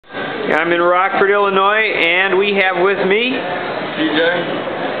I'm in Rockford, Illinois, and we have with me TJ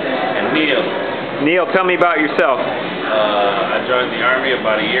and Neil. Neil, tell me about yourself. I joined the Army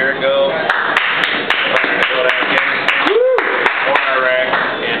about a year ago. Go to Afghanistan, or Iraq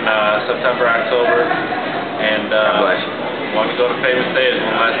in September, October, and want to go to famous days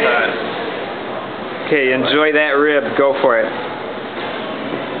one last time. Okay, enjoy that rib. Go for it.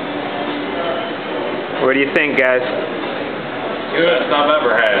 What do you think, guys? Good. Best I've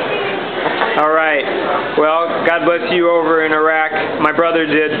ever had. All right. Well, God bless you over in Iraq. My brother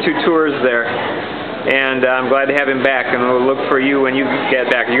did 2 tours there, and I'm glad to have him back, and we'll look for you when you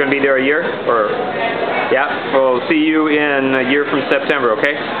get back. Are you going to be there a year? Or yeah, we'll see you in a year from September,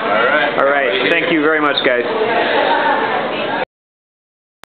 okay? All right. All right. Thank you very much, guys.